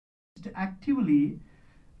actively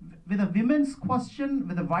with a women's question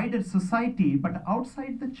with a wider society, but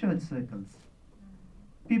outside the church circles.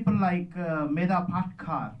 People like Medha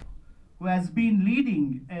Patkar, who has been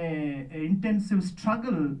leading an intensive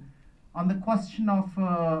struggle on the question of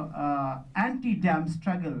anti-dam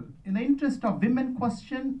struggle in the interest of women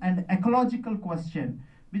question and ecological question,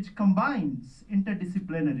 which combines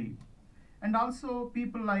interdisciplinary. And also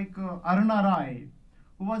people like Aruna Rai,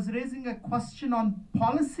 who was raising a question on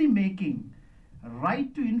policy making,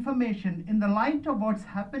 right to information in the light of what's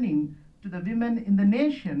happening to the women in the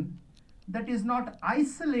nation, that is not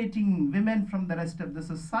isolating women from the rest of the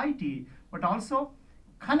society, but also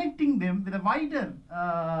connecting them with a wider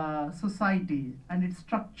society and its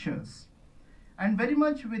structures. And very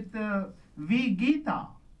much with V. Geeta,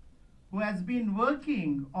 who has been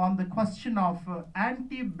working on the question of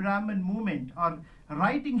anti-Brahmin movement, or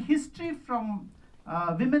writing history from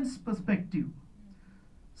women's perspective.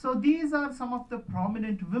 So these are some of the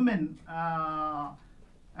prominent women,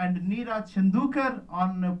 and Neera Chandukar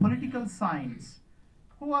on political science,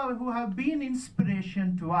 who have been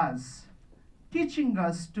inspiration to us, teaching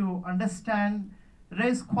us to understand,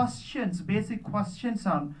 raise questions, basic questions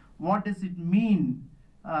on what does it mean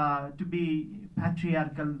to be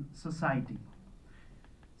patriarchal society.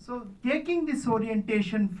 So taking this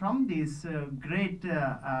orientation from these great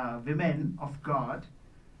women of God,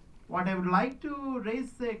 what I would like to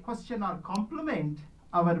raise a question or compliment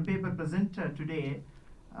our paper presenter today,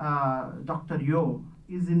 Dr. Yo,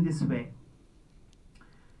 is in this way.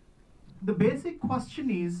 The basic question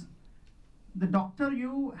is, the Dr.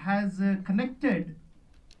 Yo has connected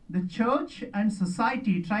the church and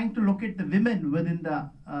society, trying to locate the women within the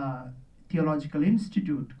theological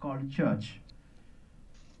institute called church.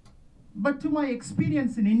 But to my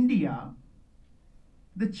experience in India,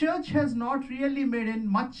 the church has not really made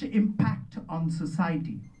much impact on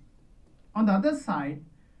society. On the other side,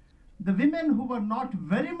 the women who were not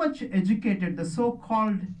very much educated, the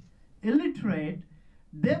so-called illiterate,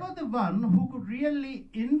 they were the one who could really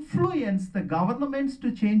influence the governments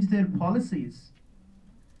to change their policies.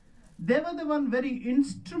 They were the one very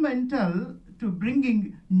instrumental to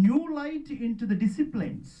bringing new light into the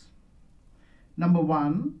disciplines. Number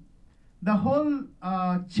one, the whole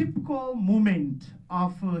Chipko movement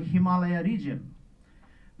of Himalaya region,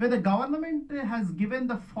 where the government has given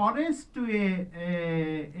the forest to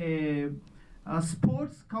a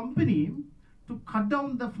sports company to cut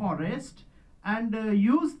down the forest and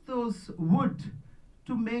use those wood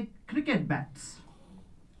to make cricket bats.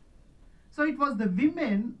 So it was the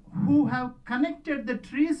women who have connected the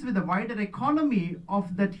trees with the wider economy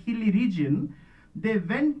of that hilly region. They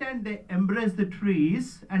went and they embraced the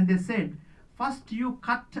trees and they said, first you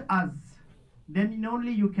cut us, then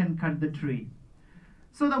only you can cut the tree.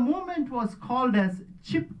 So the movement was called as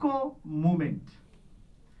Chipko movement.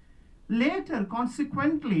 Later,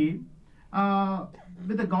 consequently,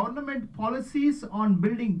 with the government policies on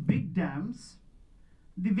building big dams,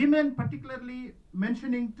 the women, particularly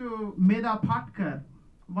mentioning to Medha Patkar,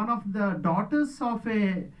 one of the daughters of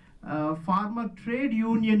a farmer trade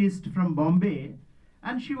unionist from Bombay,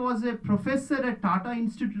 and she was a professor at Tata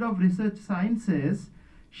Institute of Research Sciences.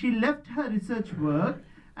 She left her research work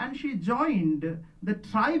and she joined the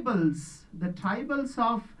tribals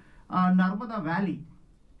of Narmada Valley.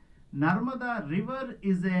 Narmada River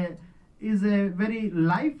is a very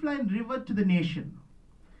lifeline river to the nation.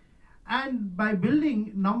 And by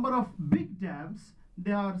building number of big dams,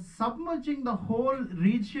 they are submerging the whole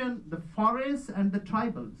region, the forests and the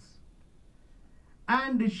tribals.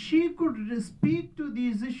 And she could speak to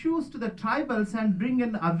these issues to the tribals and bring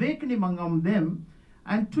an awakening among them.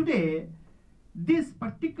 And today, this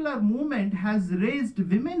particular movement has raised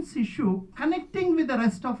women's issue, connecting with the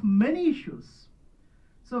rest of many issues.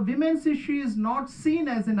 So women's issue is not seen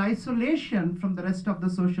as an isolation from the rest of the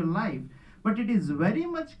social life, but it is very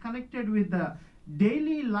much connected with the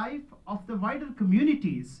daily life of the wider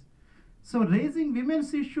communities. So raising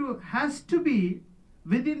women's issue has to be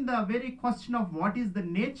within the very question of what is the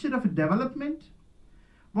nature of development,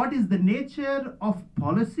 what is the nature of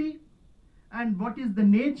policy, and what is the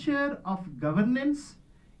nature of governance,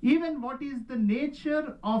 even what is the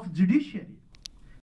nature of judiciary.